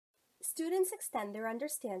Students extend their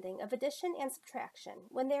understanding of addition and subtraction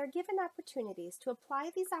when they are given opportunities to apply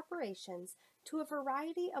these operations to a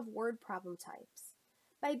variety of word problem types.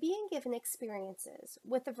 By being given experiences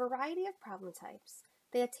with a variety of problem types,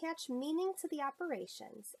 they attach meaning to the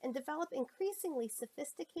operations and develop increasingly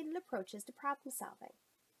sophisticated approaches to problem solving.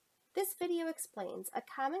 This video explains a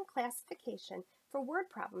common classification for word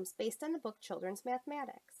problems based on the book Children's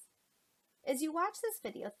Mathematics. As you watch this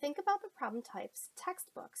video, think about the problem types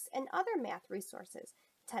textbooks and other math resources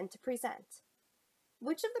tend to present.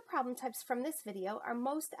 Which of the problem types from this video are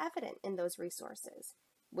most evident in those resources?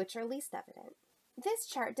 Which are least evident? This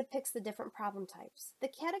chart depicts the different problem types. The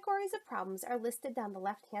categories of problems are listed down the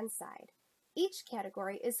left-hand side. Each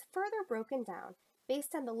category is further broken down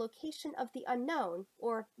based on the location of the unknown,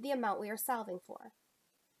 or the amount we are solving for.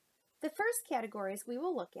 The first categories we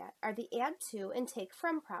will look at are the add to and take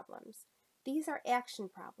from problems. These are action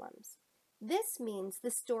problems. This means the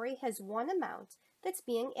story has one amount that's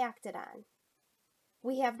being acted on.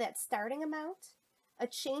 We have that starting amount. A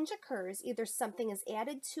change occurs, either something is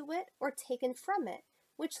added to it or taken from it,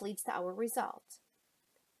 which leads to our result.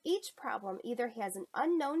 Each problem either has an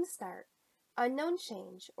unknown start, unknown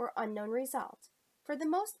change, or unknown result. For the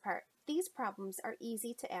most part, these problems are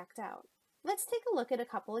easy to act out. Let's take a look at a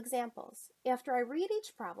couple examples. After I read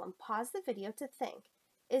each problem, pause the video to think,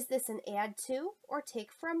 is this an add to or take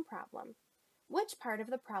from problem? Which part of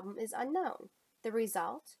the problem is unknown? The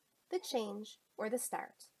result, the change, or the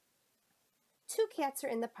start? Two cats are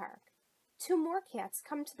in the park. Two more cats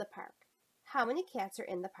come to the park. How many cats are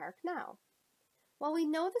in the park now? Well, we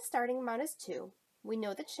know the starting amount is 2. We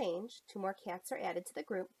know the change, 2 more cats are added to the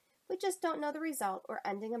group. We just don't know the result or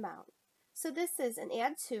ending amount. So this is an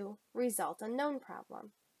add to, result unknown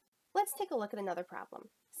problem. Let's take a look at another problem.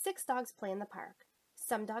 6 dogs play in the park.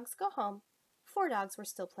 Some dogs go home. 4 dogs were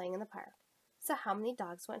still playing in the park. So how many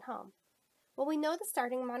dogs went home? Well, we know the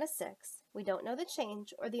starting amount is 6. We don't know the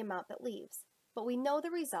change or the amount that leaves, but we know the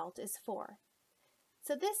result is 4.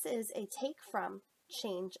 So this is a take from,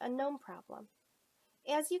 change unknown problem.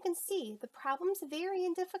 As you can see, the problems vary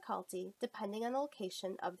in difficulty depending on the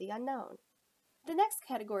location of the unknown. The next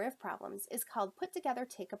category of problems is called put together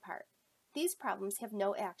take apart. These problems have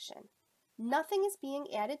no action. Nothing is being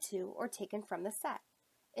added to or taken from the set.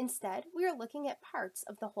 Instead, we are looking at parts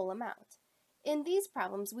of the whole amount. In these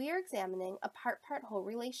problems, we are examining a part-part-whole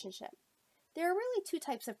relationship. There are really 2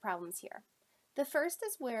 types of problems here. The first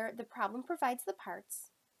is where the problem provides the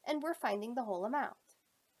parts, and we're finding the whole amount.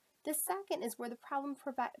 The second is where the problem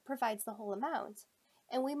provides the whole amount,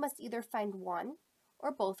 and we must either find one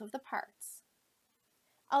or both of the parts.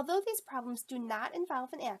 Although these problems do not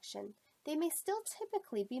involve an action, they may still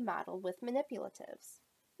typically be modeled with manipulatives.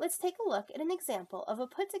 Let's take a look at an example of a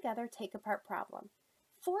put-together take-apart problem.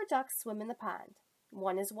 4 ducks swim in the pond.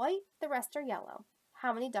 One is white, the rest are yellow.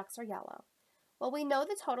 How many ducks are yellow? Well, we know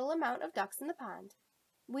the total amount of ducks in the pond.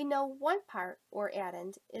 We know one part, or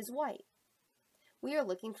addend, is white. We are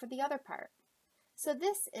looking for the other part. So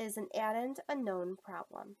this is an addend unknown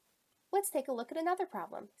problem. Let's take a look at another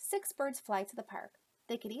problem. 6 birds fly to the park.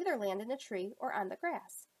 They could either land in a tree or on the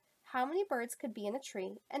grass. How many birds could be in a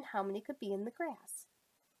tree and how many could be in the grass?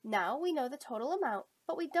 Now we know the total amount,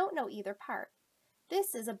 but we don't know either part.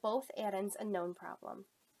 This is a both addends unknown problem.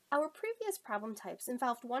 Our previous problem types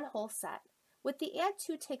involved one whole set. With the add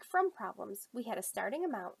to take from problems, we had a starting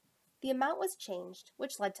amount. The amount was changed,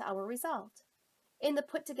 which led to our result. In the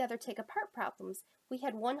put together take apart problems, we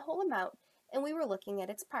had one whole amount and we were looking at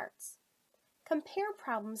its parts. Compare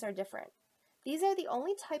problems are different. These are the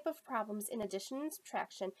only type of problems in addition and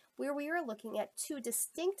subtraction where we are looking at 2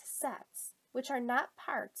 distinct sets, which are not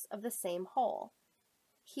parts of the same whole.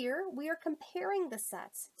 Here, we are comparing the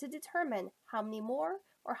sets to determine how many more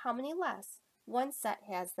or how many less one set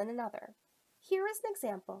has than another. Here is an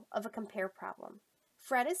example of a compare problem.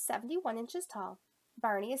 Fred is 71 inches tall.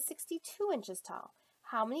 Barney is 62 inches tall.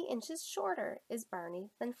 How many inches shorter is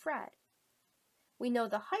Barney than Fred? We know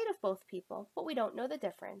the height of both people, but we don't know the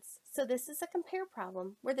difference. So this is a compare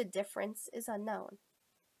problem where the difference is unknown.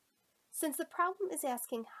 Since the problem is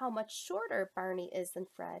asking how much shorter Barney is than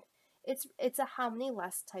Fred, it's a how many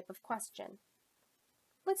less type of question.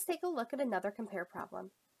 Let's take a look at another compare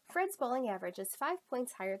problem. Fred's bowling average is 5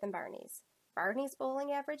 points higher than Barney's. Barney's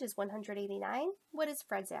bowling average is 189. What is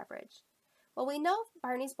Fred's average? Well, we know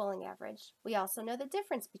Barney's bowling average. We also know the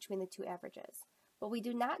difference between the 2 averages, but we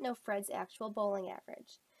do not know Fred's actual bowling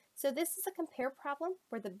average. So this is a compare problem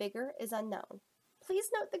where the bigger is unknown. Please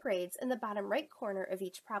note the grades in the bottom right corner of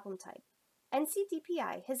each problem type.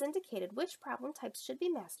 NCDPI has indicated which problem types should be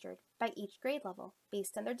mastered by each grade level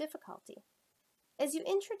based on their difficulty. As you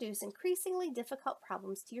introduce increasingly difficult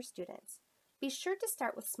problems to your students, be sure to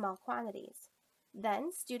start with small quantities.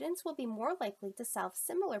 Then, students will be more likely to solve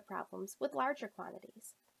similar problems with larger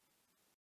quantities.